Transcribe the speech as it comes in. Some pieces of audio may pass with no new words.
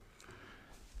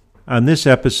On this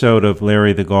episode of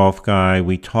Larry the Golf Guy,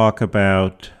 we talk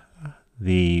about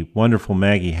the wonderful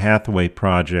Maggie Hathaway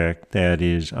project that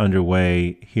is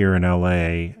underway here in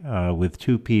LA with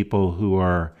two people who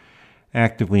are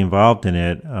actively involved in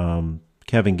it.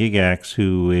 Kevin Gigax,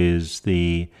 who is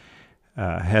the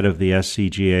head of the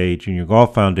SCGA Junior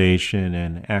Golf Foundation,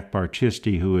 and Akbar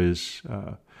Chisti, who is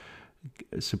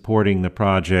supporting the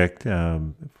project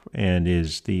and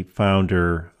is the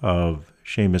founder of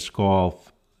Seamus Golf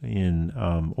in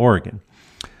Oregon.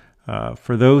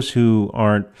 For those who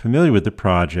aren't familiar with the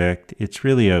project, it's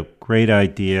really a great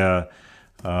idea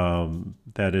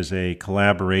that is a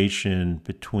collaboration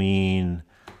between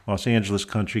Los Angeles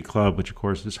Country Club, which of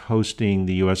course is hosting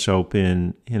the U.S.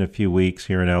 Open in a few weeks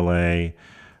here in L.A.,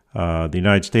 the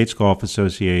United States Golf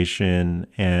Association,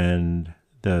 and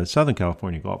the Southern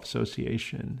California Golf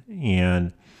Association.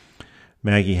 And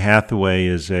Maggie Hathaway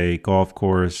is a golf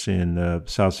course in the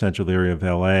south central area of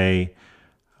LA.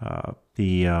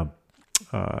 The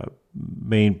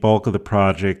main bulk of the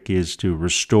project is to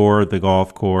restore the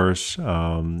golf course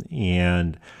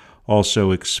and also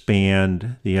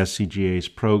expand the SCGA's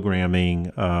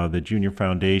programming. The Junior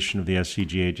Foundation of the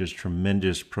SCGA does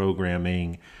tremendous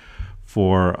programming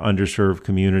for underserved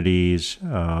communities,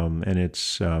 and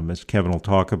it's as Kevin will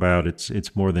talk about,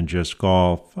 it's more than just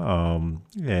golf. And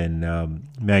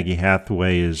Maggie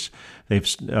Hathaway is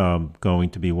going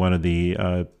to be one of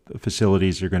the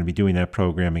facilities they're going to be doing that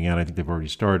programming at. I think they've already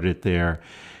started it there.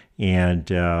 And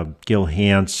Gil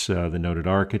Hance, the noted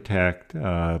architect,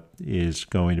 is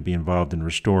going to be involved in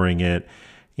restoring it.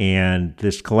 And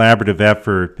this collaborative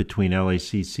effort between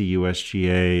LACC,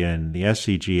 USGA, and the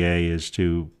SCGA is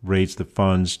to raise the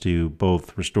funds to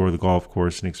both restore the golf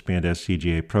course and expand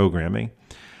SCGA programming.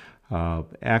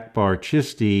 Akbar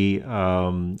Chisti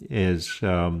has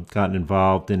gotten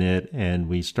involved in it, and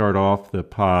we start off the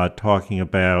pod talking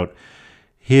about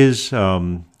his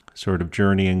sort of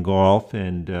journey in golf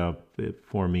and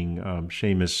forming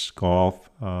Seamus Golf,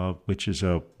 which is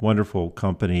a wonderful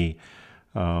company,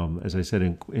 as I said,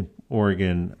 in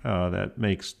Oregon, that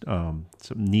makes some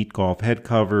neat golf head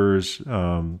covers,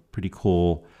 pretty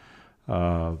cool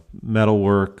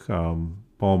metalwork,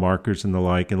 ball markers and the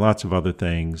like, and lots of other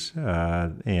things.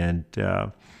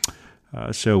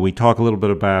 So we talk a little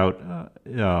bit about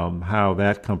how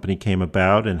that company came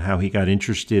about and how he got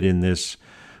interested in this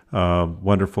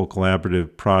wonderful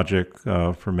collaborative project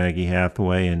for Maggie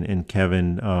Hathaway, and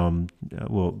Kevin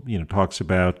talks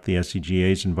about the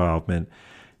SCGA's involvement.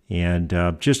 And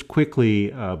just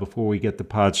quickly, before we get the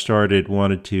pod started,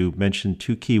 wanted to mention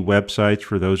two key websites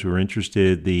for those who are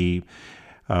interested. The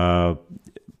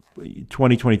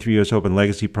 2023 U.S. Open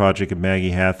Legacy Project of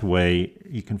Maggie Hathaway.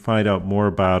 You can find out more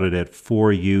about it at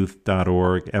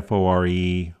foreyouth.org,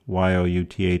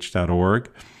 foreyouth.org.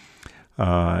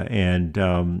 And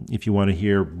if you want to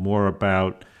hear more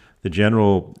about the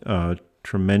general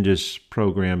tremendous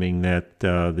programming that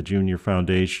the Junior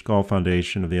Foundation, Golf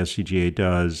Foundation of the SCGA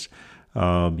does,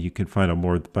 you can find out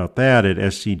more about that at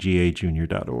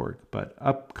scgajunior.org. But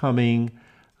upcoming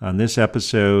on this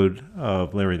episode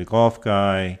of Larry the Golf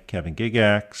Guy, Kevin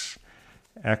Gigax,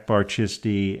 Akbar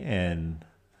Chisti, and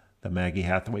the Maggie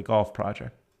Hathaway Golf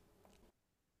Project.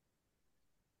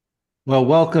 Well,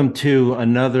 welcome to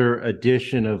another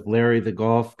edition of Larry the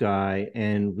Golf Guy,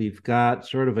 and we've got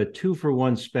sort of a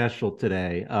 2-for-1 special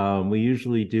today. We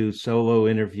usually do solo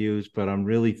interviews, but I'm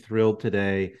really thrilled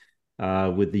today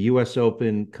with the U.S.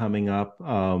 Open coming up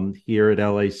here at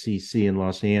LACC in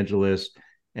Los Angeles,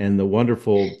 and the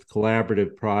wonderful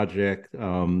collaborative project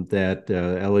that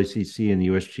LACC and the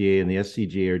USGA and the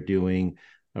SCGA are doing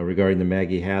regarding the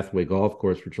Maggie Hathaway Golf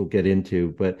Course, which we'll get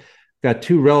into. But got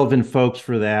two relevant folks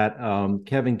for that.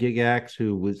 Kevin Gigax,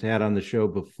 who was had on the show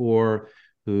before,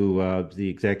 who is the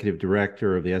executive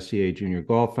director of the SCGA Junior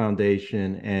Golf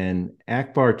Foundation, and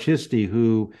Akbar Chisti,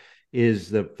 who is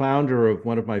the founder of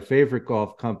one of my favorite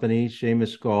golf companies,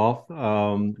 Seamus Golf,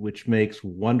 which makes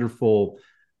wonderful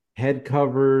head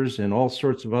covers and all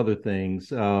sorts of other things,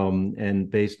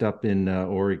 and based up in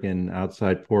Oregon,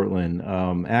 outside Portland.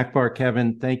 Akbar,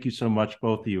 Kevin, thank you so much,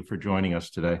 both of you, for joining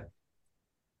us today.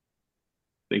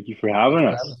 Thank you for having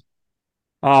us.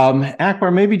 Akbar,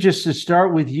 maybe just to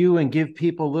start with you and give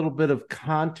people a little bit of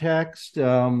context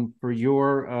for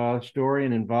your story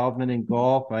and involvement in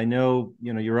golf. I know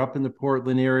you're up in the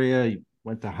Portland area. You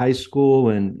went to high school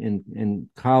and in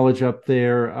college up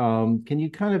there. Can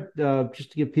you kind of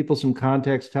just to give people some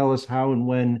context, tell us how and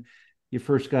when you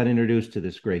first got introduced to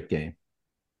this great game?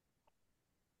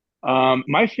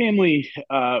 My family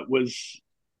was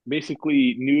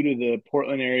basically new to the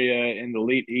Portland area in the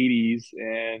late 80s,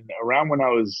 and around when I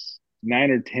was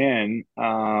 9 or 10,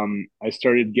 I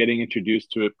started getting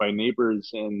introduced to it by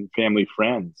neighbors and family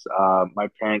friends. My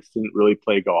parents didn't really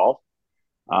play golf.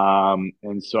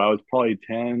 And so I was probably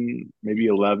 10, maybe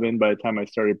 11 by the time I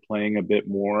started playing a bit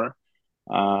more,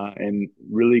 and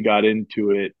really got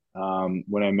into it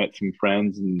when I met some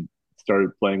friends and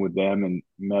started playing with them and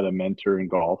met a mentor in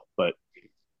golf. But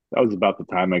that was about the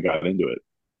time I got into it.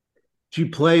 Did you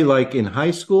play like in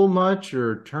high school much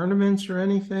or tournaments or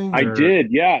anything? I Or did,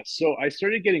 yeah. So I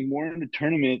started getting more into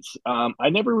tournaments. I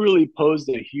never really posed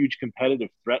a huge competitive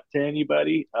threat to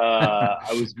anybody.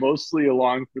 I was mostly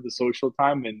along for the social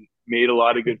time and made a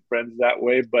lot of good friends that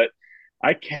way. But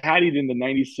I caddied in the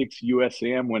 '96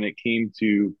 USAM when it came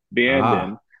to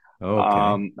Bandon.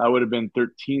 ah, okay. I would have been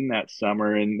 13 that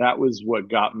summer, and that was what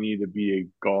got me to be a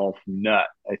golf nut,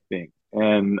 I think.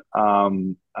 And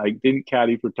I didn't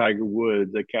caddy for Tiger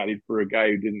Woods. I caddied for a guy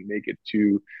who didn't make it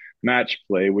to match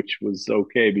play, which was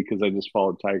okay because I just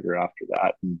followed Tiger after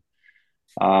that. And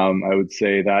I would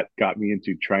say that got me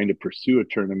into trying to pursue a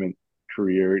tournament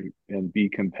career and be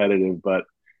competitive, but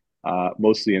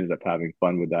mostly ended up having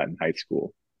fun with that in high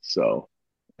school. So,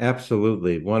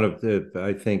 Absolutely. One of the,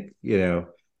 I think,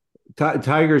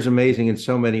 Tiger's amazing in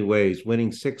so many ways,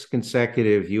 winning six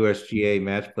consecutive USGA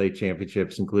match play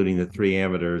championships, including the three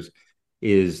amateurs,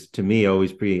 is to me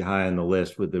always pretty high on the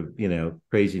list with the,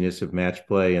 craziness of match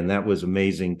play. And that was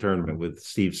amazing tournament with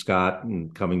Steve Scott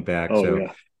and coming back. oh, So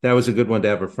yeah. that was a good one to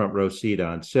have a front row seat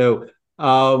on. So,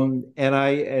 and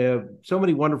I so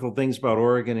many wonderful things about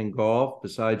Oregon and golf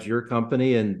besides your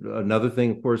company. And another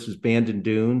thing, of course, is Bandon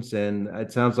Dunes. And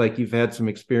it sounds like you've had some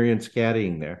experience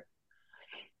caddying there.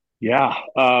 Yeah.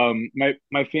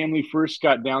 My family first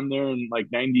got down there in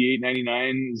like 98,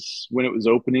 99 is when it was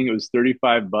opening. It was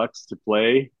 $35 to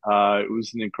play. It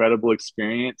was an incredible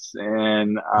experience.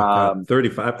 And Oh God,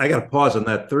 35. I got to pause on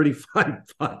that.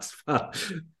 $35. Wow.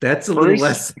 That's a little first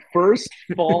less. first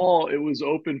fall it was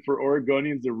open for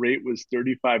Oregonians. The rate was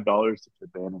 $35 to play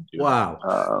Bannon Dunes.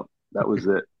 Wow. That was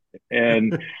it.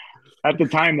 And at the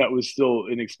time that was still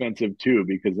inexpensive too,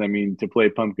 because I mean to play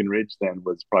Pumpkin Ridge then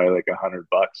was probably like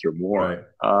 $100 or more.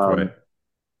 Right. Right.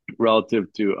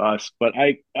 Relative to us. But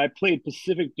I played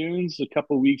Pacific Dunes a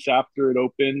couple of weeks after it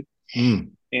opened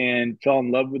Mm. and fell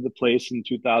in love with the place in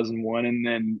 2001, and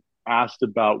then asked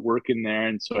about working there.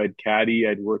 And so I'd caddy,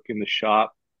 I'd work in the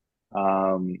shop,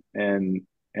 um, and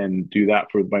and do that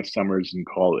for my summers in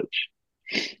college.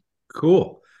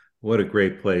 Cool. What a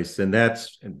great place. And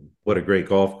what a great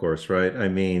golf course, right? I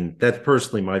mean, that's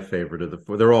personally my favorite of the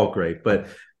four. They're all great, but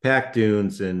Pack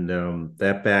Dunes and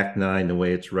that back nine, the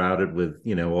way it's routed with,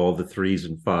 all the threes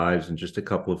and fives and just a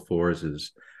couple of fours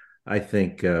is, I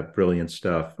think, brilliant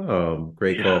stuff.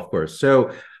 Great Yeah. golf course.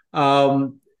 So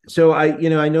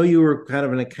I know you were kind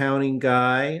of an accounting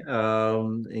guy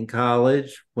in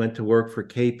college, went to work for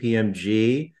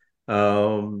KPMG,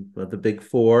 the big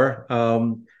four.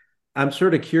 I'm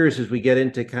sort of curious as we get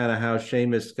into kind of how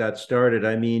Seamus got started.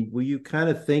 I mean, were you kind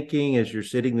of thinking as you're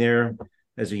sitting there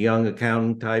as a young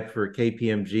accountant type for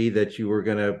KPMG that you were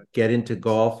going to get into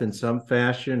golf in some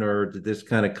fashion, or did this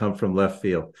kind of come from left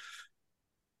field?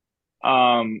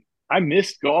 Um, I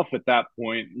missed golf at that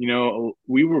point. You know,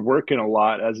 we were working a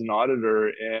lot as an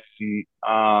auditor,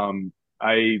 and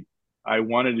I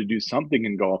wanted to do something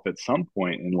in golf at some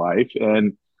point in life.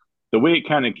 And the way it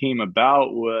kind of came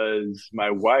about was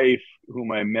my wife,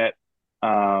 whom I met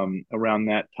around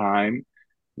that time,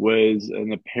 was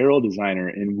an apparel designer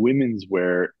in women's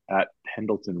wear at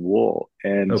Pendleton Wool,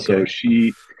 and so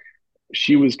Okay.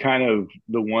 she was kind of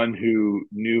the one who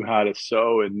knew how to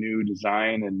sew and knew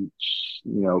design, and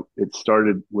it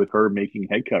started with her making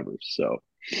head covers. So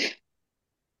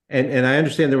And I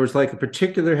understand there was like a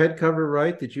particular head cover,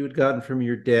 right, that you had gotten from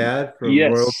your dad from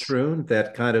Royal yes, Troon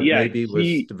that kind of yeah, maybe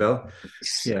was developed.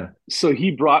 Yeah. so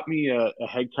he brought me a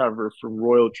head cover from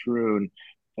Royal Troon,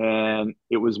 and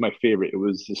it was my favorite. It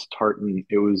was this tartan.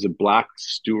 It was a black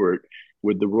Stuart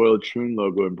with the Royal Troon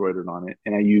logo embroidered on it,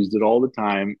 and I used it all the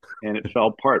time. And it fell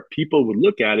apart. People would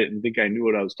look at it and think I knew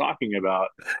what I was talking about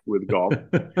with golf.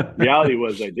 Reality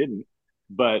was I didn't,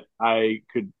 but I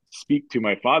could speak to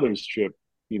my father's trip,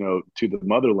 to the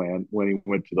motherland when he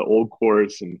went to the old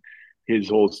course and his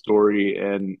whole story,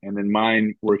 and then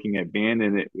mine working at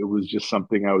Bandon, it was just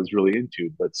something I was really into.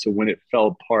 But so when it fell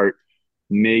apart,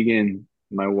 Megan,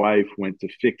 my wife, went to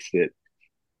fix it.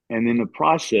 And then the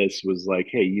process was like,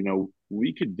 hey,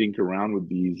 we could dink around with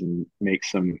these and make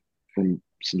some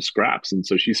scraps. And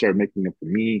so she started making them for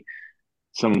me,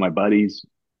 some of my buddies,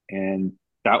 and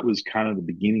that was kind of the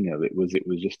beginning of it. It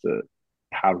was just to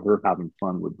have her having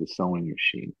fun with the sewing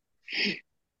machine.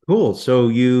 Cool. So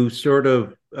you sort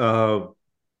of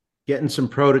getting some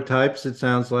prototypes, it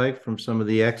sounds like, from some of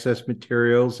the excess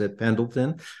materials at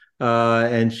Pendleton.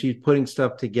 And she's putting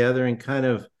stuff together and kind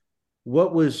of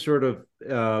what was sort of,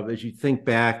 as you think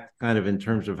back, kind of in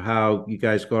terms of how you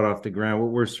guys got off the ground,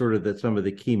 what were sort of some of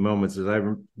the key moments? As I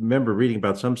remember reading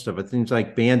about some stuff, it seems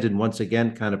like Bandon once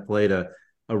again kind of played a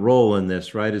role in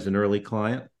this, right, as an early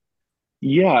client.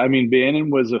 Yeah, I mean, Bannon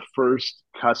was a first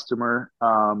customer.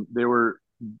 They were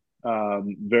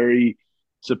very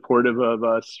supportive of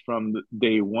us from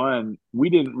day one. We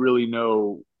didn't really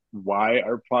know why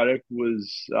our product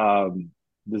was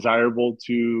desirable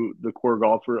to the core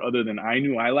golfer, other than I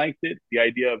knew I liked it. The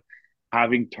idea of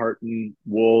having tartan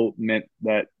wool meant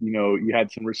that you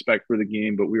had some respect for the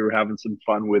game, but we were having some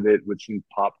fun with it with some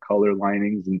pop color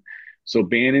linings, and so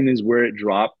Bannon is where it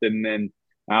dropped, and then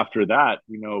after that,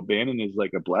 Bannon is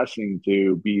like a blessing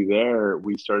to be there.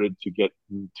 We started to get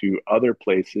to other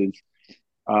places,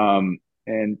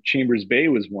 and Chambers Bay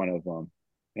was one of them.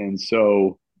 And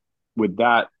so, with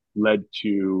that, led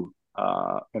to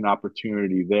an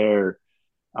opportunity there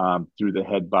through the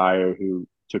head buyer who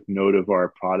took note of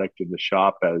our product in the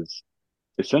shop as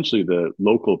essentially the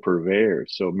local purveyor.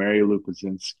 So, Mary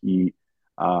Lukasinski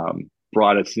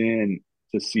brought us in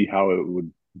to see how it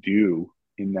would do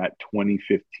in that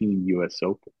 2015 US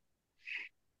Open.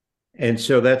 And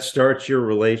so that starts your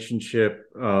relationship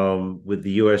with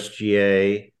the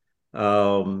USGA.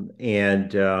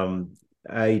 And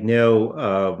I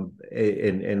know,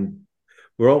 and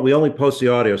we only post the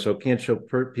audio, so I can't show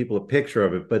people a picture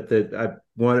of it. But I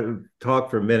want to talk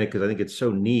for a minute because I think it's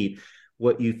so neat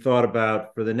what you thought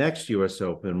about for the next U.S.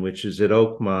 Open, which is at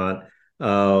Oakmont.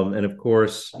 And of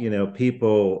course,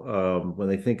 people when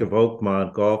they think of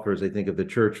Oakmont golfers, they think of the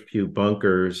Church Pew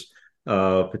bunkers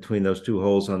between those two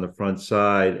holes on the front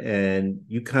side. And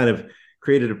you kind of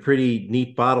created a pretty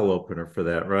neat bottle opener for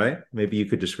that, right? Maybe you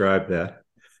could describe that.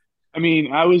 I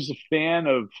mean, I was a fan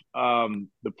of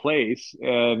the place,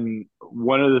 and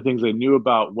one of the things I knew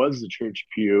about was the Church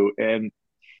Pew. And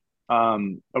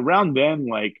around then,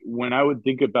 like when I would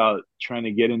think about trying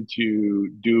to get into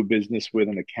do business with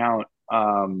an account,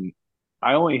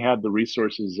 I only had the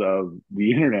resources of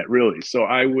the internet, really. So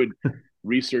I would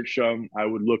research them. I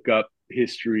would look up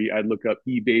history. I'd look up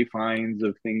eBay finds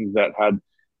of things that had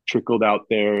trickled out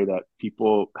there that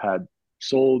people had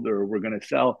sold or were going to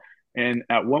sell. And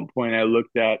at one point, I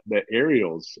looked at the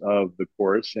aerials of the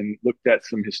course and looked at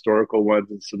some historical ones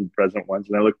and some present ones.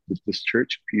 And I looked at this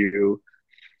Church Pew.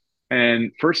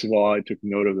 And first of all, I took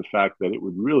note of the fact that it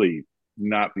would really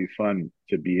not be fun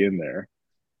to be in there.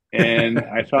 And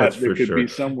I That's thought there for could be sure.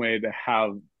 some way to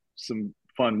have some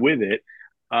fun with it.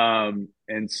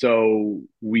 And so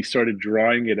we started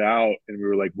drawing it out, and we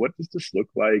were like, what does this look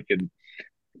like? And,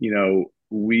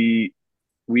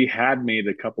 we had made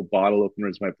a couple bottle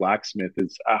openers. My blacksmith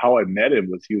is how I met him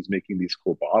was he was making these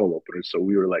cool bottle openers. So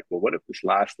we were like, well, what if this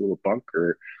last little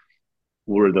bunker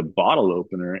were the bottle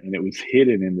opener and it was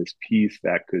hidden in this piece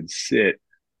that could sit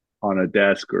on a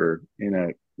desk or in a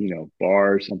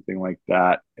bar or something like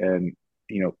that, and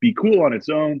be cool on its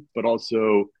own but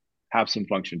also have some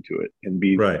function to it, and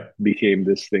Right. became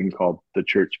this thing called the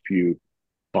Church Pew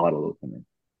bottle opener.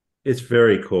 It's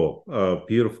very cool.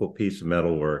 Beautiful piece of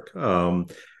metalwork.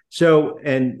 So,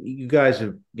 and you guys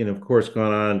have, of course,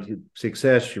 gone on to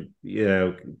success.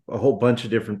 A whole bunch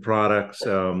of different products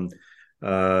that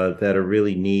are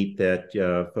really neat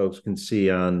that folks can see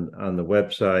on the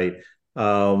website.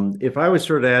 If I was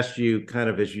sort of asked you, kind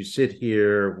of as you sit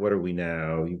here, what are we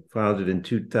now? You founded in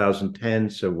 2010,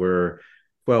 so we're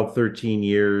 12, 13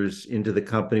 years into the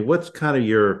company. What's kind of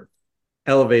your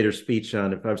elevator speech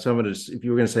on if you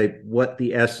were going to say what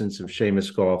the essence of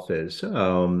Seamus Golf is,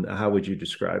 how would you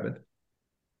describe it?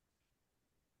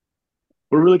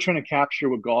 We're really trying to capture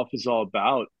what golf is all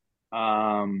about,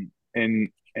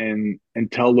 and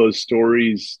tell those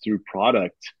stories through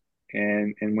product.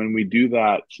 And when we do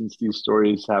that, since these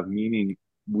stories have meaning,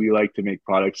 we like to make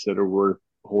products that are worth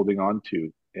holding on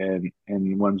to, and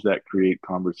ones that create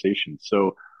conversation.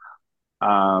 So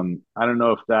I don't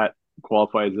know if that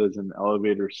qualifies as an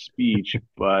elevator speech,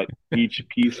 but each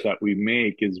piece that we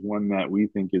make is one that we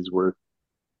think is worth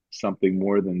something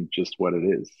more than just what it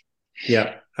is.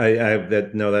 Yeah, I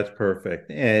that no, that's perfect.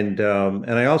 And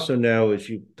I also know as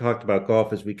you talked about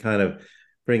golf, as we kind of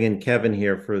bring in Kevin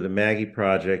here for the Maggie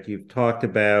project, you've talked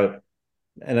about,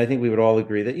 and I think we would all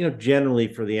agree that, generally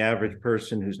for the average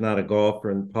person who's not a golfer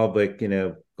in public,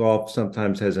 golf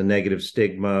sometimes has a negative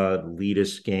stigma,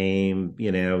 elitist game,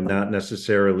 not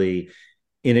necessarily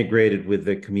integrated with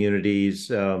the communities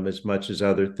as much as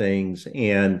other things.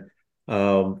 And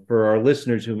For our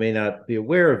listeners who may not be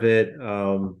aware of it,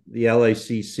 the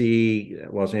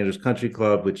LACC, Los Angeles Country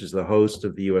Club, which is the host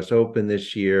of the US Open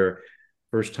this year,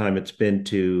 first time it's been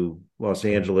to Los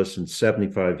Angeles in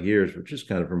 75 years, which is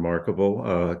kind of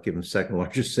remarkable, given the second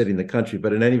largest city in the country.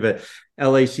 But in any event,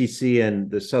 LACC and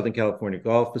the Southern California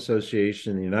Golf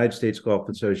Association, the United States Golf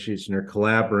Association are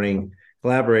collaborating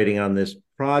on this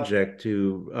project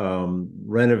to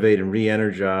renovate and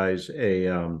re-energize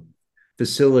a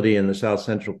facility in the south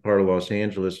central part of Los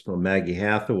Angeles, the Maggie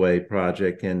Hathaway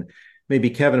project. And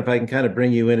maybe, Kevin, if I can kind of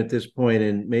bring you in at this point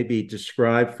and maybe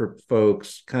describe for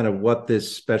folks kind of what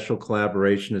this special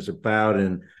collaboration is about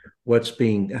and what's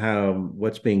being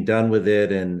done with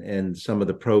it, and some of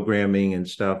the programming and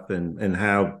stuff, and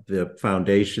how the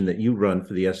foundation that you run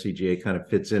for the SCGA kind of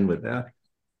fits in with that.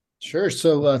 Sure.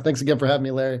 So thanks again for having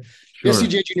me, Larry. Sure. The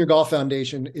SCGA Junior Golf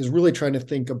Foundation is really trying to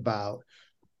think about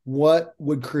what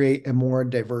would create a more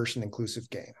diverse and inclusive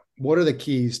game. What are the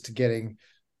keys to getting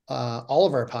all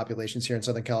of our populations here in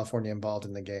Southern California involved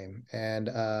in the game? And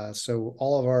so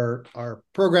all of our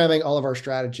programming, all of our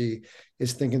strategy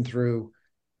is thinking through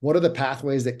what are the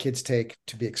pathways that kids take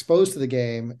to be exposed to the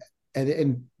game,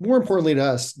 and more importantly to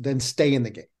us, then stay in the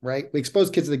game, right? We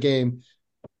expose kids to the game.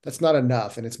 That's not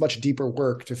enough. And it's much deeper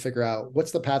work to figure out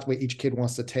what's the pathway each kid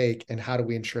wants to take and how do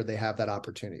we ensure they have that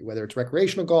opportunity, whether it's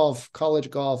recreational golf, college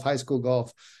golf, high school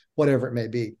golf, whatever it may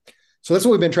be. So that's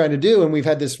what we've been trying to do. And we've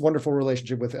had this wonderful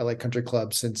relationship with LA Country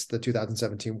Club since the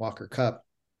 2017 Walker Cup.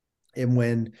 And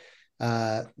when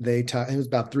it was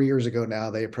about 3 years ago now,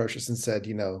 they approached us and said,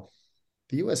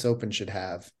 the US Open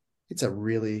it's a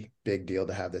really big deal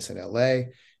to have this in LA,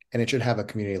 and it should have a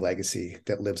community legacy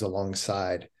that lives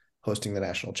alongside hosting the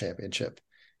national championship.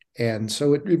 And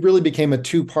so it really became a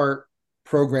two-part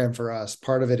program for us.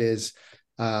 Part of it is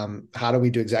how do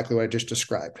we do exactly what I just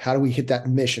described? How do we hit that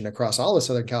mission across all of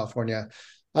Southern California?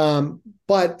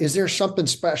 But is there something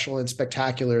special and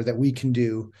spectacular that we can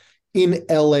do in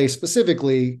LA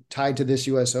specifically tied to this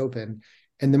US Open?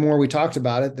 And the more we talked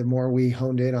about it, the more we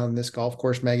honed in on this golf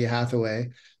course, Maggie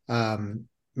Hathaway.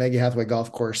 Maggie Hathaway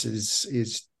Golf Course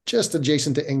is just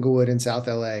adjacent to Inglewood in South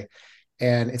LA.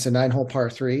 And it's a 9-hole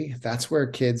par 3. That's where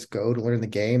kids go to learn the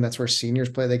game. That's where seniors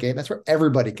play the game. That's where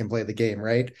everybody can play the game,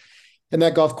 right? And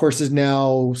that golf course is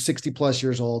now 60 plus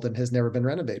years old and has never been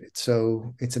renovated.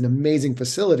 So it's an amazing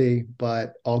facility,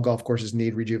 but all golf courses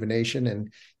need rejuvenation.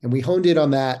 And we honed in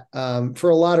on that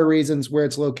for a lot of reasons: where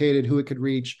it's located, who it could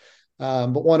reach.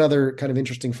 But one other kind of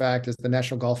interesting fact is the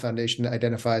National Golf Foundation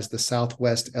identifies the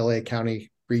Southwest LA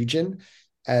County region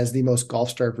as the most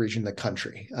golf-starved region in the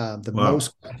country,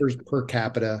 most golfers per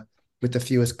capita with the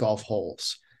fewest golf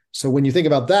holes. So when you think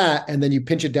about that, and then you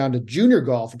pinch it down to junior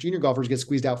golfers get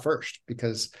squeezed out first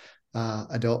because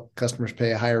adult customers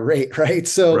pay a higher rate, right?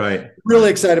 So really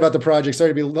excited about the project.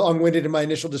 Sorry to be long-winded in my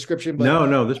initial description, but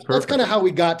no, this is perfect. That's kind of how we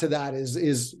got to that.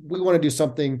 Is we want to do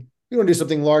something. We want to do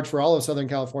something large for all of Southern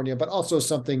California, but also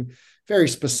something very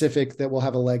specific that will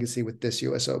have a legacy with this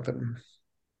U.S. Open.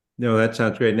 No, that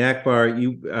sounds great. And Akbar,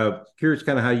 curious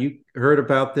kind of how you heard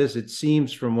about this. It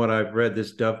seems from what I've read,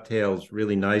 this dovetails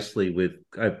really nicely with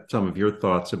some of your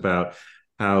thoughts about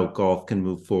how golf can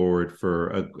move forward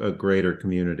for a greater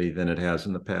community than it has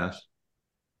in the past.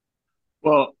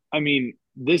 Well, I mean,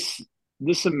 this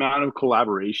amount of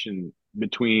collaboration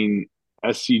between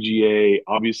SCGA,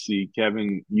 obviously,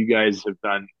 Kevin, you guys have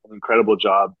done an incredible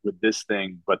job with this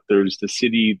thing, but there's the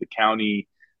city, the county,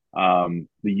 the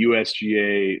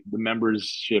USGA, the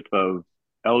membership of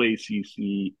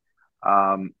LACC.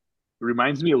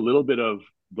 Reminds me a little bit of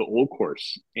the old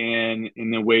course, and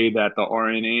in the way that the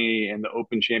RNA and the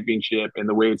Open Championship and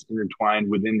the way it's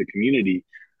intertwined within the community.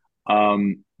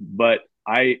 But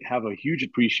I have a huge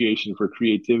appreciation for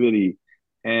creativity.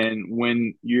 And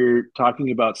when you're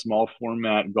talking about small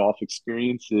format golf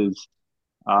experiences,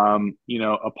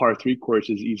 a par 3 course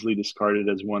is easily discarded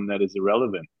as one that is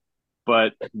irrelevant.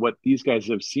 But what these guys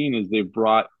have seen is they've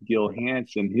brought Gil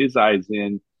Hance and his eyes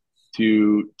in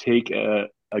to take a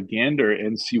gander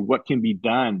and see what can be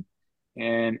done.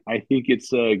 And I think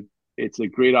it's a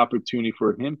great opportunity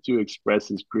for him to express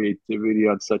his creativity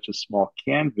on such a small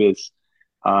canvas,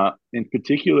 in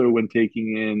particular when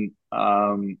taking in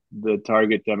the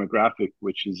target demographic,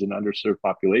 which is an underserved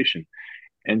population.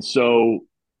 And so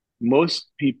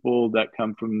most people that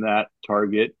come from that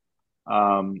target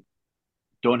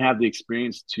don't have the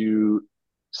experience to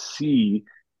see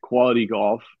quality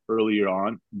golf earlier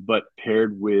on, but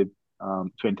paired with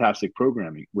fantastic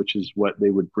programming, which is what they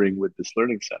would bring with this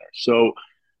learning center. So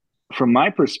from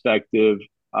my perspective,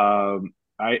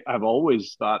 I've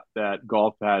always thought that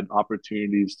golf had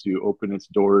opportunities to open its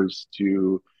doors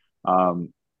to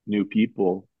new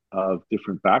people of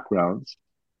different backgrounds.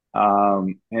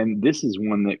 And this is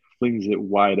one that flings it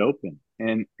wide open.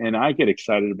 And I get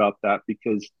excited about that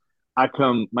because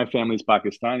my family's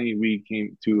Pakistani. We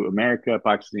came to America,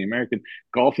 Pakistani American.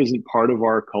 Golf isn't part of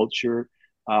our culture.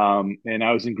 And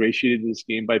I was ingratiated to this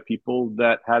game by people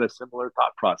that had a similar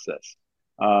thought process.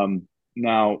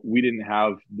 Now, we didn't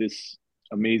have this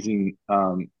amazing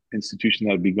institution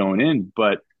that would be going in,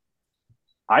 but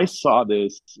I saw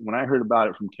this when I heard about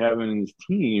it from Kevin and his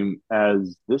team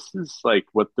as this is like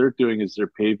what they're doing is they're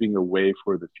paving a way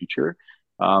for the future.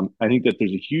 I think that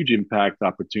there's a huge impact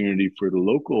opportunity for the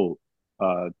local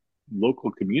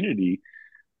community,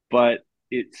 but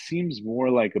it seems more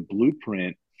like a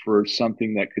blueprint for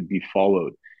something that could be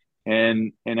followed.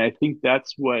 And I think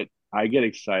that's what I get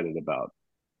excited about.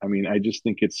 I mean, I just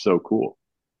think it's so cool.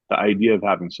 The idea of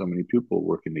having so many people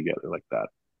working together like that.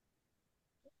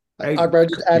 Akbar,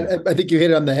 I think you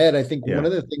hit it on the head. I think one Yeah.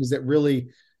 of the things that really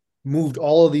moved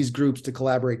all of these groups to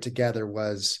collaborate together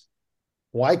was,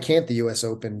 why can't the U.S.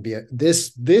 Open be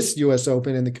this U.S.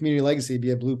 Open and the Community Legacy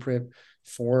be a blueprint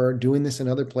for doing this in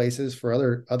other places for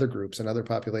other groups and other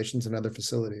populations and other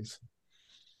facilities?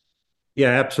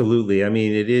 Yeah, absolutely. I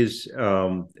mean, it is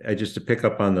just to pick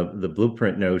up on the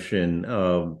blueprint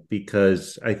notion,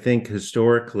 because I think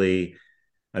historically,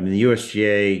 I mean, the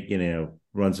USGA,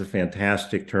 runs a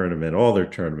fantastic tournament. All their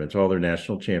tournaments, all their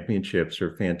national championships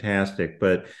are fantastic.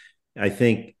 But I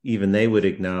think even they would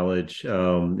acknowledge,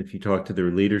 if you talk to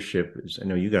their leadership, as I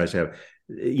know you guys have,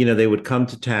 they would come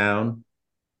to town,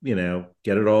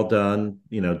 get it all done,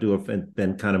 and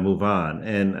then kind of move on.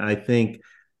 And I think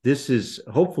this is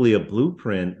hopefully a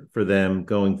blueprint for them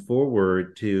going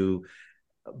forward to,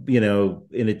 in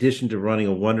addition to running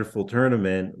a wonderful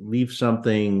tournament, leave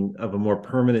something of a more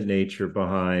permanent nature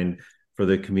behind for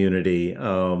the community,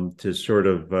 to sort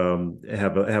of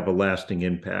have a lasting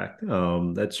impact.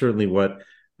 That's certainly what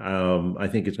I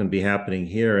think is going to be happening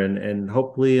here, and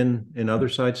hopefully in other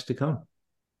sites to come.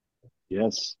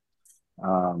 Yes.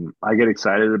 I get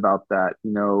excited about that.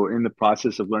 In the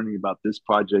process of learning about this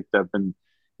project, I've been,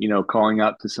 calling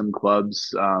out to some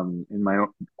clubs in my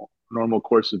normal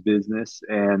course of business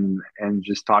and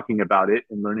just talking about it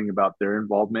and learning about their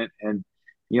involvement. And,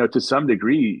 to some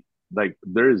degree, like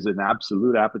there is an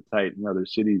absolute appetite in other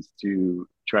cities to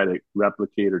try to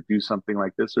replicate or do something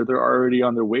like this, or they're already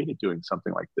on their way to doing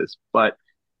something like this. But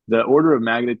the order of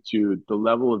magnitude, the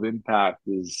level of impact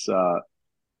is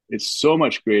it's so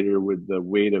much greater with the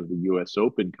weight of the US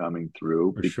Open coming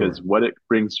through, For because sure. what it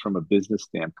brings from a business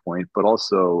standpoint, but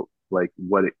also like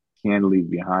what it can leave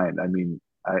behind. I mean,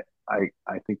 I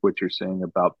think what you're saying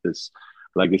about this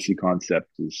legacy concept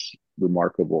is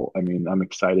remarkable. I mean, I'm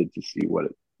excited to see what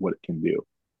it can do.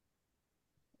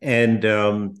 And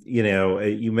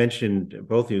you mentioned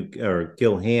both you or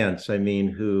Gil Hance. I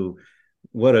mean,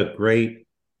 what a great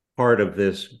part of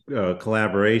this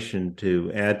collaboration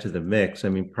to add to the mix. I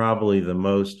mean, probably the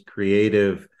most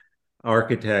creative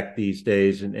architect these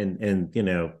days, and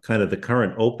kind of the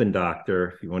current open doctor,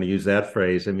 if you want to use that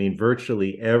phrase. I mean,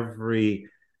 virtually every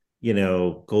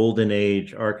golden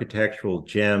age architectural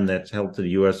gem that's held to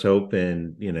the U.S.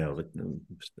 Open,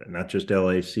 not just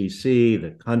LACC,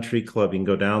 the Country Club, you can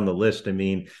go down the list. I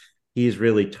mean, he's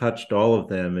really touched all of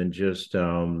them and just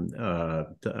done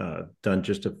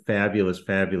just a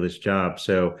fabulous job.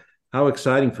 So how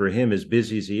exciting for him, as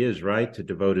busy as he is, right, to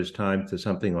devote his time to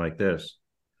something like this.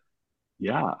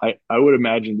 Yeah, I would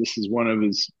imagine this is one of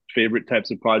his favorite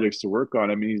types of projects to work on.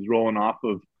 I mean, he's rolling off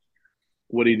of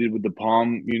what he did with the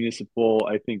Palm Municipal.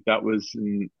 I think that was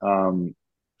in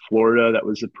Florida. That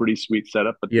was a pretty sweet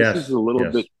setup. But this is Yes, a little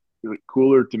yes. bit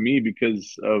cooler to me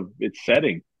because of its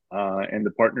setting and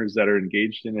the partners that are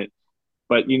engaged in it.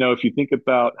 But if you think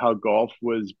about how golf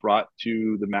was brought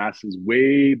to the masses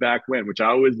way back when, which I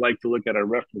always like to look at our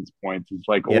reference points, it's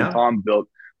like old Yeah, Tom built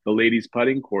the ladies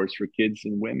putting course for kids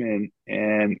and women,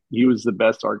 and he was the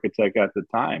best architect at the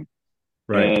time.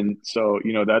 right. And so,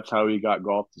 that's how he got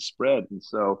golf to spread. And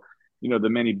so, the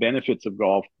many benefits of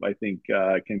golf, I think,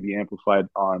 can be amplified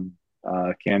on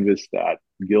canvas that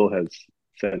Gil has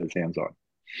set his hands on.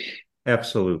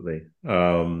 Absolutely.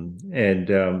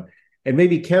 And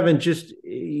maybe Kevin, just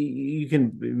you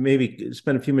can maybe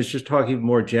spend a few minutes just talking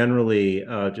more generally,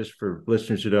 just for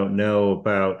listeners who don't know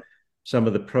about some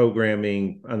of the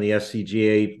programming on the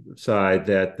SCGA side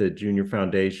that the Junior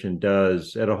Foundation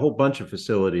does at a whole bunch of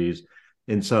facilities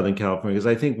in Southern California. Because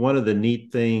I think one of the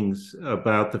neat things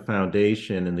about the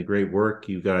foundation and the great work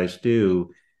you guys do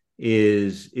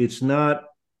is it's not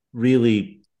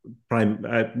really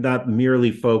not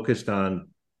merely focused on,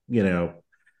 you know,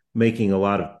 making a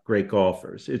lot of great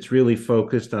golfers. It's really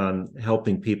focused on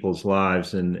helping people's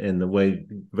lives and the way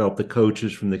develop the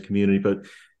coaches from the community. But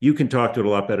you can talk to it a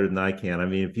lot better than I can. I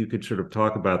mean, if you could sort of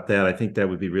talk about that, I think that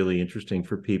would be really interesting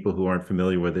for people who aren't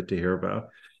familiar with it to hear about.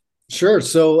 Sure.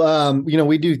 So,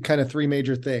 we do kind of three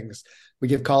major things. We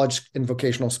give college and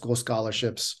vocational school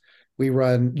scholarships. We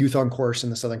run youth on course in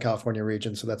the Southern California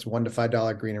region. So that's $1 to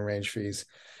 $5 green and range fees.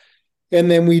 And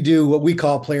then we do what we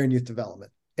call player and youth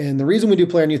development. And the reason we do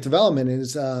player and youth development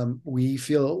is we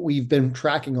feel we've been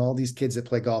tracking all these kids that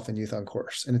play golf and youth on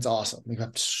course. And it's awesome. We've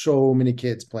got so many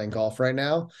kids playing golf right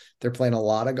now. They're playing a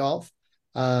lot of golf.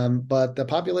 But the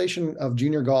population of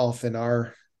junior golf in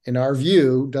our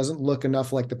view doesn't look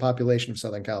enough like the population of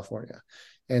Southern California.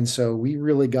 And so we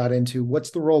really got into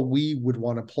what's the role we would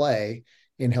want to play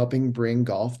in helping bring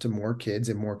golf to more kids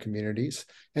in more communities,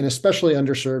 and especially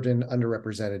underserved and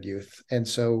underrepresented youth. And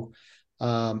so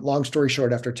long story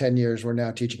short, after 10 years, we're now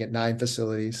teaching at 9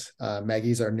 facilities.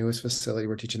 Maggie's our newest facility.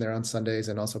 We're teaching there on Sundays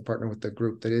and also partner with the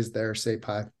group that is there,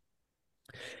 SAPI.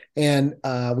 And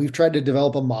we've tried to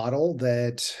develop a model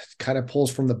that kind of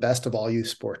pulls from the best of all youth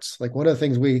sports. Like one of the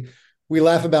things we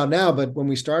laugh about now, but when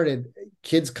we started,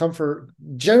 kids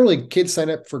sign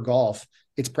up for golf.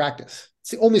 It's practice. It's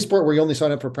the only sport where you only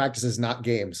sign up for practices, not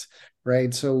games,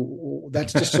 right? So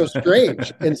that's just so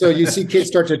strange. And so you see kids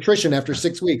start to attrition after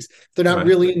 6 weeks. If they're not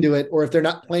really into it, or if they're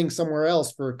not playing somewhere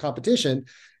else for competition,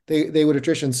 they would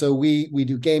attrition. So we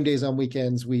do game days on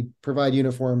weekends. We provide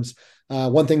uniforms.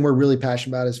 One thing we're really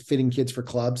passionate about is fitting kids for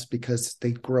clubs because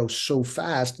they grow so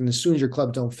fast. And as soon as your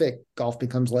clubs don't fit, golf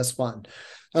becomes less fun.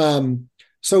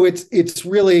 So it's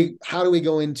really how do we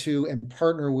go into and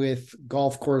partner with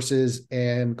golf courses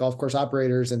and golf course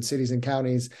operators and cities and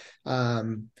counties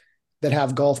that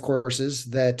have golf courses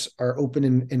that are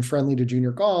open and friendly to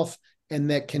junior golf, and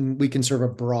that we can serve a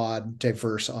broad,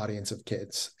 diverse audience of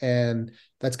kids. And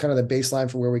that's kind of the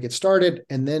baseline for where we get started.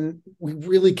 And then we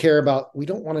really care about, we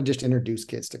don't want to just introduce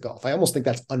kids to golf. I almost think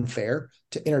that's unfair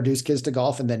to introduce kids to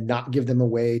golf and then not give them a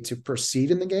way to proceed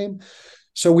in the game.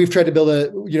 So we've tried to build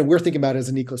we're thinking about it as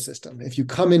an ecosystem. If you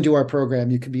come into our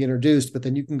program, you can be introduced, but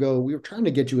then you can go, we're trying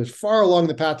to get you as far along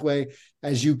the pathway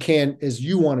as you can, as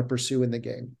you want to pursue in the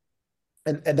game.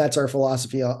 And that's our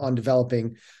philosophy on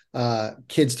developing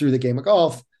kids through the game of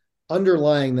golf.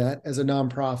 Underlying that, as a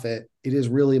nonprofit, it is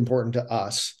really important to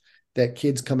us that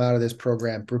kids come out of this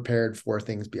program prepared for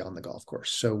things beyond the golf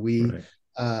course. So we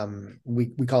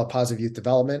call it positive youth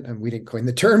development, and we didn't coin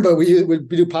the term, but we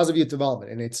do positive youth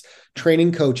development, and it's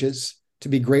training coaches to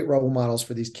be great role models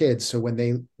for these kids. So when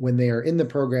they are in the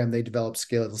program, they develop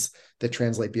skills that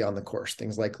translate beyond the course,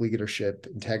 things like leadership,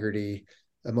 integrity,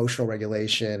 emotional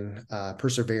regulation,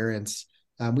 perseverance.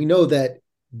 We know that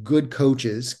good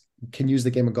coaches can use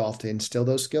the game of golf to instill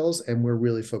those skills, and we're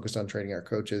really focused on training our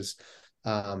coaches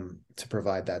to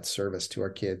provide that service to our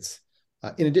kids.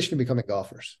 In addition to becoming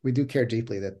golfers, we do care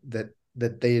deeply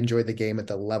that they enjoy the game at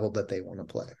the level that they want to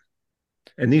play.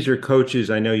 And these are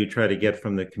coaches I know you try to get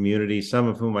from the community, some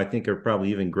of whom I think are probably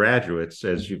even graduates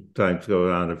as you time to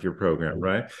go on of your program,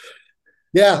 right?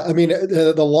 Yeah, I mean,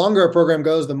 the longer our program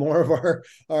goes, the more of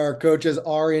our coaches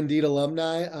are indeed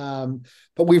alumni.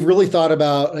 But we've really thought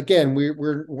about, again,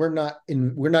 we're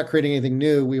not creating anything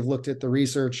new. We've looked at the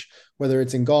research, whether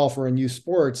it's in golf or in youth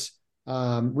sports.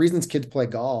 Reasons kids play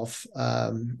golf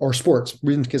or sports.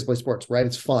 Reasons kids play sports, right?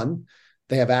 It's fun.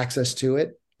 They have access to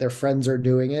it. Their friends are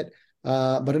doing it.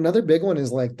 But another big one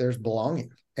is like there's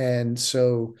belonging, and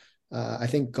so. I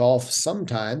think golf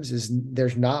sometimes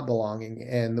there's not belonging.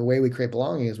 And the way we create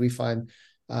belonging is we find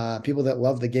people that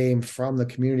love the game from the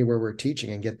community where we're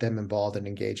teaching and get them involved and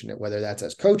engaged in it, whether that's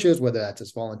as coaches, whether that's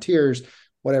as volunteers,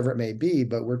 whatever it may be.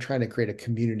 But we're trying to create a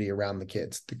community around the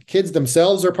kids. The kids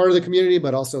themselves are part of the community,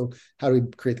 but also how do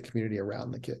we create the community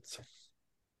around the kids?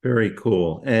 Very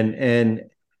cool. And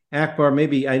Akbar,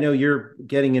 maybe I know you're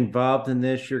getting involved in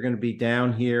this. You're going to be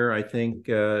down here, I think,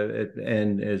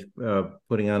 and as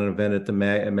putting on an event at the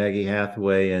Maggie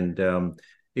Hathaway, and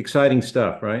exciting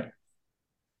stuff, right?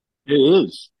 It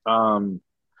is.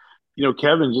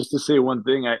 Kevin, just to say one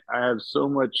thing, I have so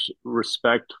much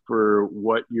respect for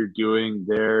what you're doing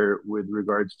there with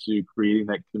regards to creating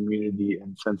that community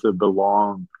and sense of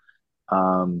belong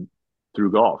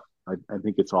through golf. I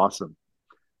think it's awesome.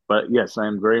 But yes, I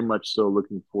am very much so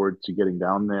looking forward to getting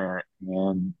down there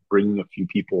and bringing a few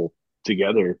people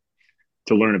together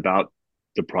to learn about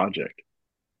the project.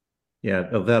 Yeah,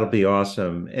 that'll be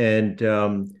awesome. And,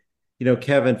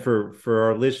 Kevin, for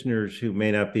our listeners who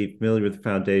may not be familiar with the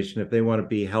foundation, if they want to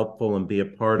be helpful and be a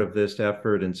part of this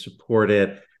effort and support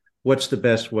it, what's the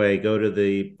best way? Go to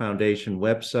the foundation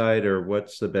website, or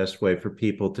what's the best way for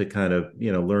people to kind of,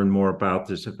 learn more about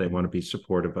this if they want to be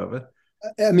supportive of it?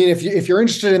 I mean, if you're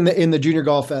interested in the Junior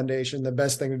Golf Foundation, the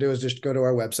best thing to do is just go to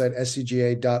our website,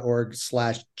 scga.org/JGF,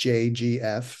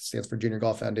 stands for Junior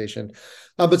Golf Foundation.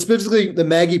 But specifically the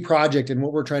Maggie project and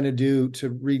what we're trying to do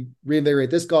to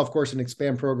reinvigorate this golf course and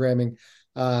expand programming,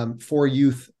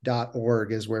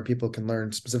 foryouth.org is where people can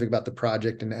learn specific about the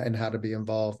project and how to be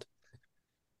involved.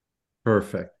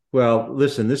 Perfect. Well,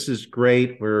 listen, this is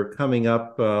great. We're coming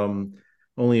up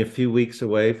only a few weeks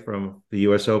away from the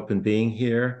U.S. Open being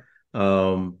here.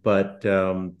 But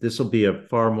this will be a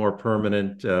far more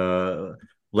permanent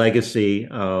legacy.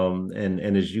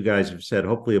 And as you guys have said,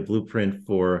 hopefully a blueprint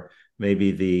for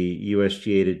maybe the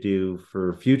USGA to do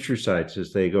for future sites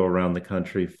as they go around the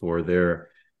country for their,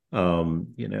 for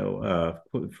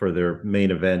their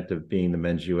main event of being the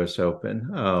men's US Open.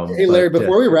 Hey, Larry,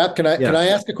 before we wrap, can I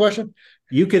ask a question?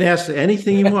 You can ask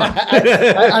anything you want.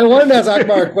 I wanted to ask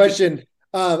Akbar a question.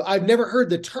 I've never heard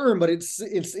the term, but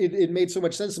it made so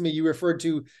much sense to me. You referred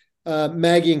to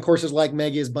Maggie and courses like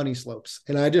Maggie as bunny slopes,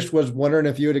 and I just was wondering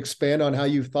if you would expand on how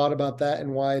you've thought about that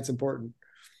and why it's important.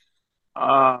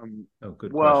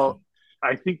 Good well, question.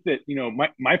 I think that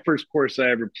my first course I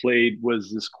ever played was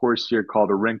this course here called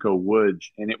Orenco Woods,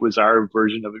 and it was our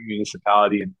version of a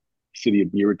municipality in the city of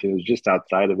Beaverton. It was just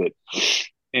outside of it,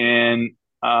 and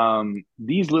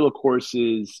these little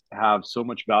courses have so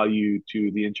much value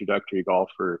to the introductory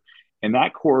golfer, and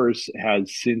that course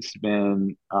has since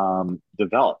been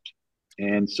developed,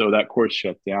 and so that course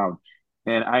shut down.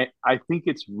 And I think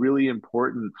it's really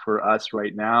important for us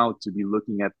right now to be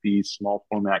looking at these small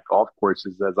format golf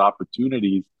courses as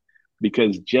opportunities,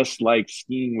 because just like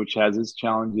skiing, which has its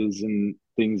challenges and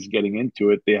things getting into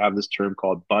it, they have this term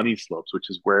called bunny slopes, which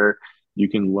is where you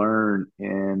can learn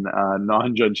in a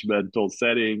non-judgmental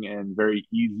setting and very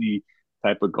easy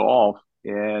type of golf.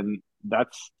 And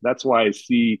that's why I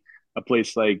see a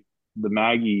place like the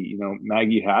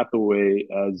Maggie Hathaway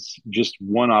as just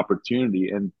one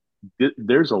opportunity. And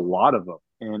there's a lot of them.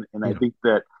 And I think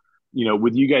that,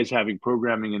 with you guys having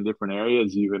programming in different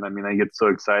areas, even, I mean, I get so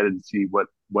excited to see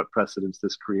what precedents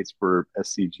this creates for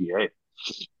SCGA.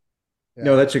 Yeah.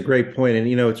 No, that's a great point. And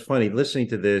it's funny listening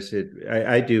to this.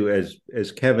 I do,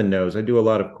 as Kevin knows, I do a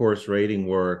lot of course rating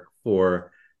work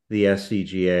for the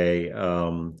SCGA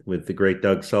with the great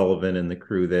Doug Sullivan and the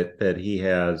crew that he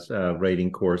has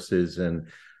rating courses, and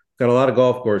got a lot of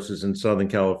golf courses in Southern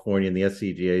California. And the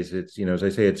SCGA's, it's as I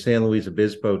say, it's San Luis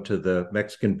Obispo to the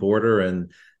Mexican border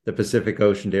and the Pacific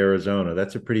Ocean to Arizona.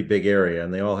 That's a pretty big area,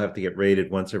 and they all have to get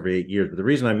rated once every 8 years. But the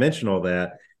reason I mention all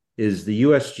that is the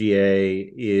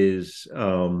USGA is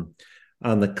on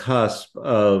the cusp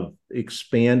of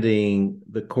expanding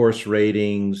the course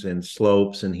ratings and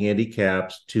slopes and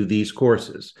handicaps to these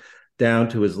courses down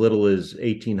to as little as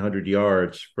 1,800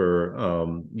 yards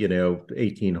for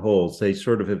 18 holes. They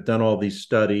sort of have done all these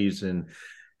studies and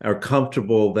are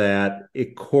comfortable that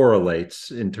it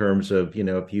correlates in terms of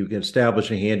if you can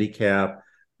establish a handicap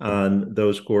on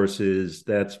those courses,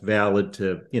 that's valid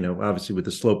to, obviously with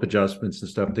the slope adjustments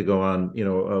and stuff to go on,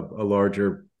 a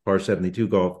larger par 72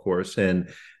 golf course. And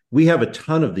we have a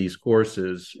ton of these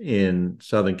courses in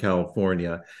Southern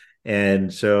California.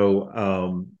 And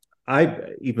so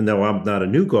even though I'm not a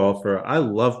new golfer, I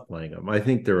love playing them. I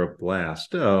think they're a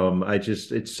blast.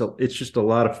 It's just a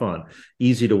lot of fun,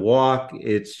 easy to walk.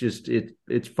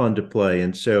 It's fun to play.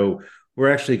 And so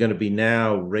we're actually going to be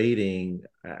now rating,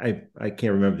 I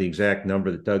can't remember the exact number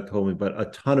that Doug told me, but a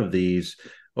ton of these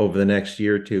over the next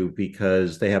year or two,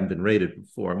 because they haven't been rated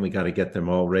before, and we got to get them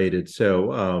all rated.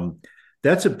 So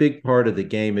that's a big part of the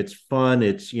game. It's fun.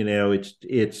 It's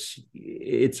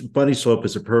bunny slope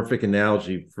is a perfect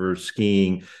analogy for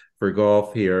skiing, for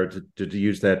golf here, to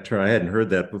use that term. I hadn't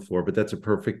heard that before, but that's a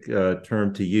perfect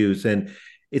term to use. And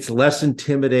it's less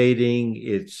intimidating.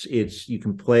 It's you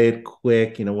can play it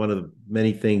quick. One of the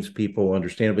many things people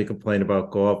understandably complain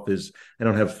about golf is I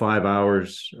don't have 5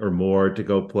 hours or more to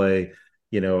go play,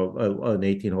 an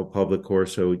 18-hole public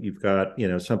course. So you've got,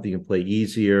 something you can play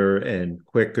easier and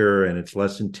quicker, and it's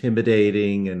less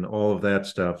intimidating and all of that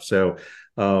stuff. So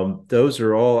those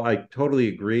are all, I totally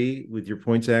agree with your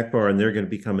points, Akbar, and they're going to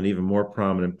become an even more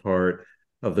prominent part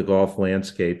of the golf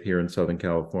landscape here in Southern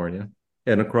California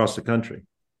and across the country.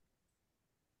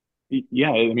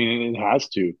 Yeah, I mean, it has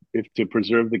to. If to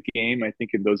preserve the game, I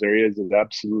think in those areas it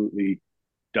absolutely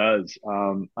does.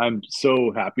 I'm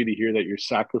so happy to hear that you're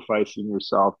sacrificing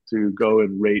yourself to go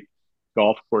and rate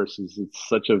golf courses. It's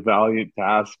such a valiant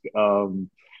task.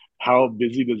 How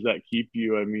busy does that keep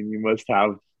you? I mean, you must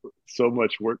have so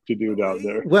much work to do down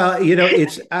there. Well,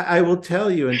 I will tell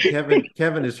you, and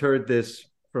Kevin has heard this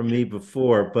from me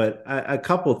before, but a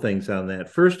couple things on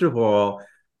that. First of all,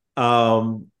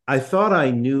 I thought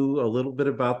I knew a little bit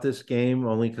about this game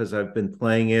only because I've been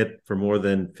playing it for more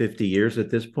than 50 years at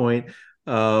this point.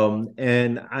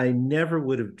 And I never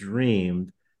would have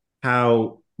dreamed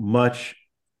how much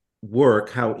work,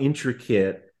 how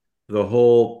intricate the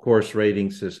whole course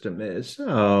rating system is.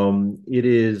 It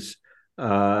is.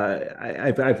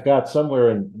 I've got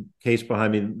somewhere in case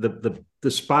behind me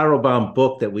the spiral bound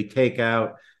book that we take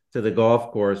out to the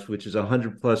golf course, which is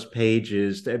 100 plus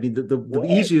pages. I mean, the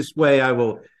easiest way I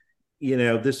will,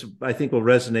 this I think will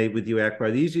resonate with you,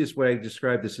 Akbar. The easiest way I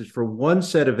describe this is for one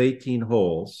set of 18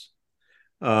 holes,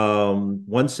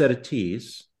 one set of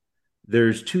tees.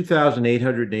 There's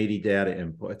 2,880 data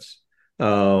inputs.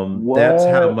 That's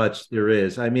how much there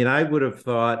is. I mean, I would have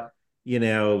thought,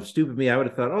 stupid me, I would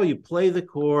have thought, oh, you play the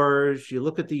course, you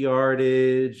look at the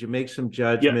yardage, you make some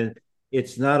judgment.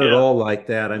 It's not at all like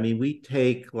that. I mean, we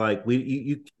take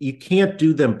you can't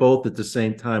do them both at the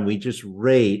same time. We just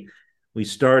rate. We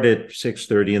start at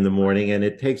 6:30 in the morning, and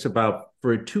it takes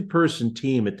for a two-person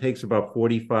team, it takes about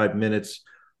 45 minutes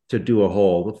to do a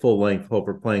hole, the full length hole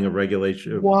for playing a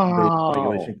regulation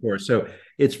course. So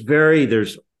it's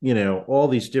there's all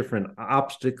these different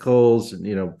obstacles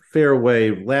and fairway,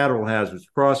 lateral hazards,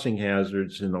 crossing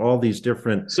hazards, and all these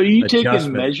different. So you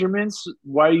taking measurements?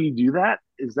 Why do you do that?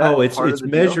 Is that it's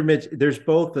measurements? There's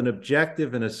both an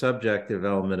objective and a subjective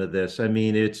element of this. I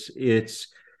mean, it's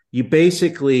you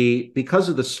basically, because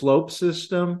of the slope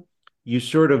system, you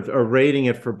sort of are rating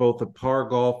it for both a par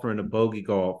golfer and a bogey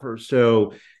golfer.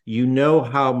 So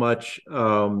how much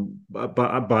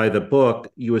by the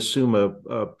book you assume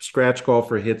a scratch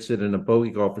golfer hits it and a bogey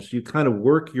golfer. So you kind of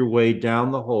work your way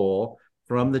down the hole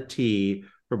from the tee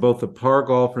for both a par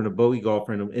golfer and a bogey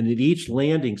golfer. And at each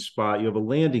landing spot, you have a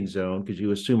landing zone because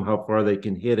you assume how far they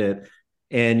can hit it.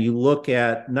 And you look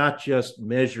at not just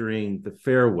measuring the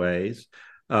fairways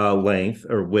length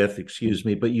or width,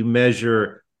 but you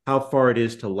measure how far it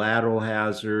is to lateral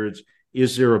hazards.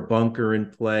 Is there a bunker in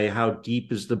play? How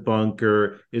deep is the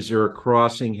bunker? Is there a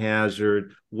crossing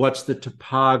hazard? What's the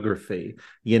topography?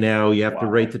 You have to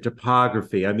rate the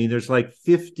topography. I mean, there's like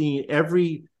 15,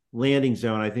 every landing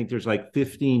zone, I think there's like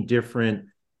 15 different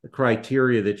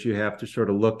criteria that you have to sort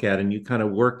of look at, and you kind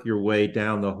of work your way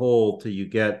down the hole till you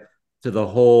get to the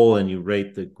hole and you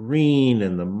rate the green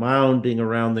and the mounding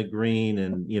around the green.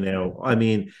 And, I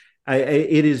mean,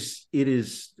 it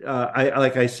is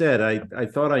like I said, I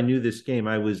thought I knew this game.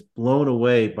 I was blown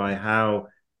away by how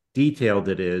detailed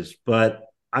it is, but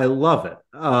I love it.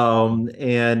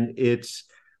 And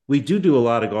we do a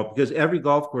lot of golf because every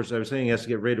golf course, I was saying, has to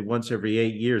get rated once every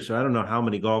 8 years. So I don't know how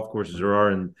many golf courses there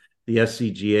are in the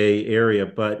SCGA area,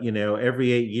 but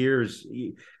every 8 years,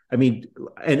 I mean,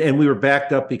 and we were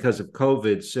backed up because of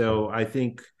COVID. So I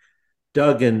think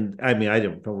Doug I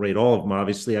don't rate all of them,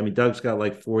 obviously. I mean, Doug's got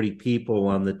like 40 people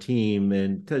on the team,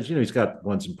 and because, he's got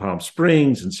ones in Palm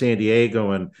Springs and San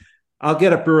Diego, and I'll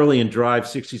get up early and drive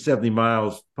 60, 70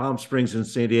 miles. Palm Springs and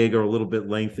San Diego are a little bit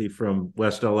lengthy from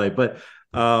West LA, but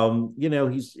I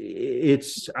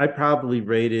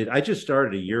just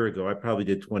started a year ago. I probably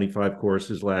did 25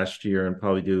 courses last year and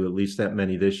probably do at least that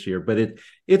many this year, but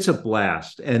it's a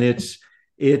blast. And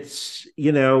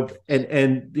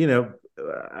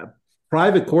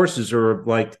private courses are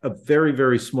like a very,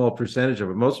 very small percentage of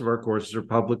it. Most of our courses are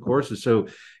public courses. So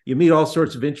you meet all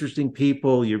sorts of interesting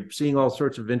people. You're seeing all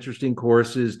sorts of interesting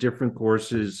courses, different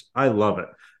courses. I love it.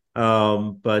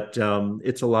 But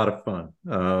it's a lot of fun.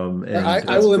 And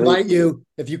I will invite you,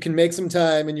 if you can make some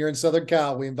time and you're in Southern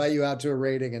Cal, we invite you out to a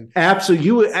rating. And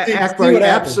absolutely,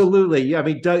 absolutely. Yeah, I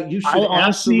mean, Doug, you should. I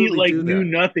honestly knew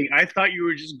nothing. I thought you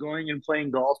were just going and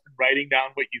playing golf and writing down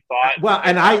what you thought. Well,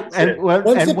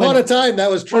 once upon a time, that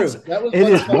was true.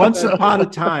 Once upon a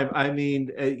time. I mean,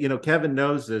 Kevin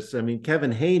knows this. I mean,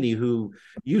 Kevin Haney, who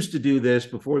used to do this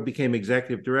before he became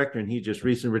executive director, and he just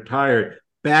recently retired.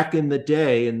 Back in the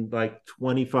day, in like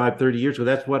 25, 30 years ago,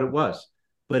 that's what it was.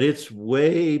 But it's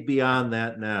way beyond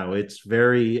that now. It's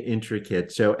very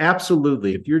intricate. So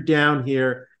absolutely, if you're down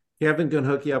here, Kevin can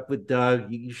hook you up with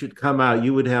Doug. You should come out.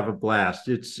 You would have a blast.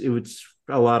 It was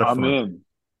a lot of fun.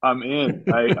 I'm in.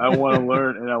 I want to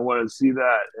learn, and I want to see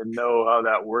that and know how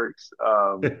that works.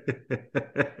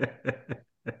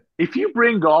 If you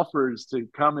bring golfers to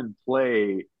come and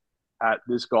play at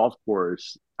this golf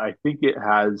course, I think it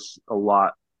has a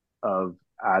lot of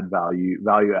value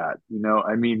add.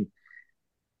 I mean,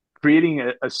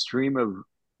 creating a stream of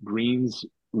greens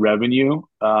revenue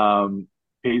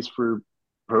pays for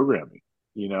programming.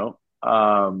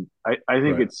 I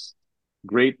think Right. it's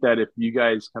great that if you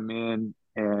guys come in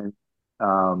and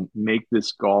make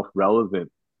this golf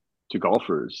relevant to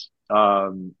golfers,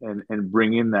 and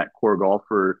bring in that core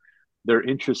golfer, their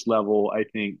interest level, I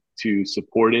think, to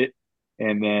support it,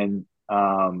 and then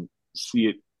see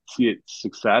it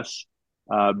success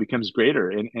becomes greater,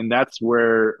 and that's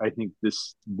where I think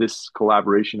this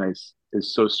collaboration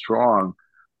is so strong,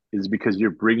 is because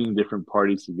you're bringing different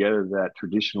parties together that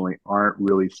traditionally aren't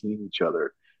really seeing each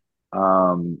other.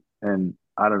 And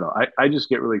I don't know. I just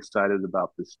get really excited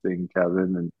about this thing,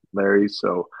 Kevin and Larry.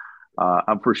 So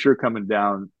I'm for sure coming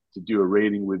down to do a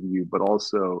rating with you, but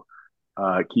also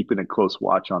keeping a close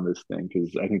watch on this thing,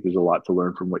 because I think there's a lot to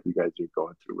learn from what you guys are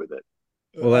going through with it.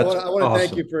 Well, that's I want to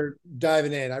thank you awesome. for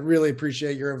diving in. I really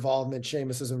appreciate your involvement,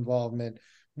 Seamus's involvement.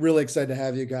 Really excited to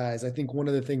have you guys. I think one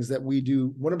of the things that we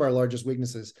do, one of our largest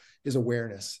weaknesses is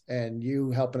awareness. And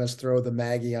you helping us throw the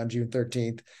Maggie on June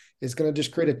 13th is going to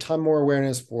just create a ton more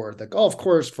awareness for the golf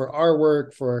course, for our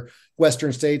work, for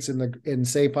Western States in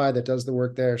SAPI that does the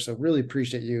work there. So really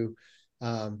appreciate you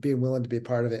being willing to be a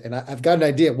part of it. And I've got an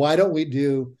idea. Why don't we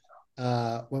do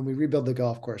when we rebuild the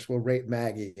golf course, we'll rate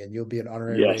Maggie and you'll be an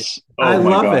honorary rate. Yes. I Oh my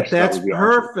love it. gosh, that That's would be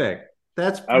awesome. perfect.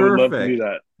 That's I would love to do perfect.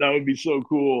 that. That would be so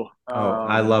cool. Oh,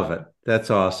 I love it. That's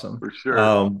awesome. For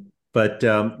sure. But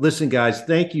listen, guys,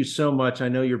 thank you so much. I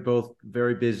know you're both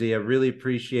very busy. I really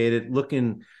appreciate it.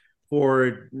 Looking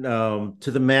forward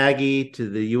to the Maggie, to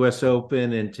the U.S.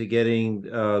 Open, and to getting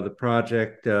the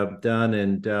project done.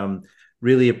 And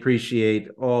really appreciate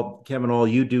all, Kevin, all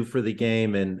you do for the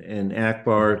game, and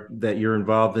Akbar, that you're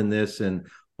involved in this, and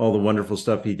all the wonderful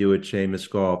stuff you do at Seamus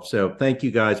Golf. So thank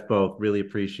you guys both. Really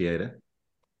appreciate it.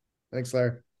 Thanks,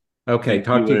 Larry. Okay, Thank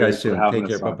talk you, to you Larry, guys for soon. having Take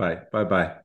care. us Bye on. bye. Bye bye.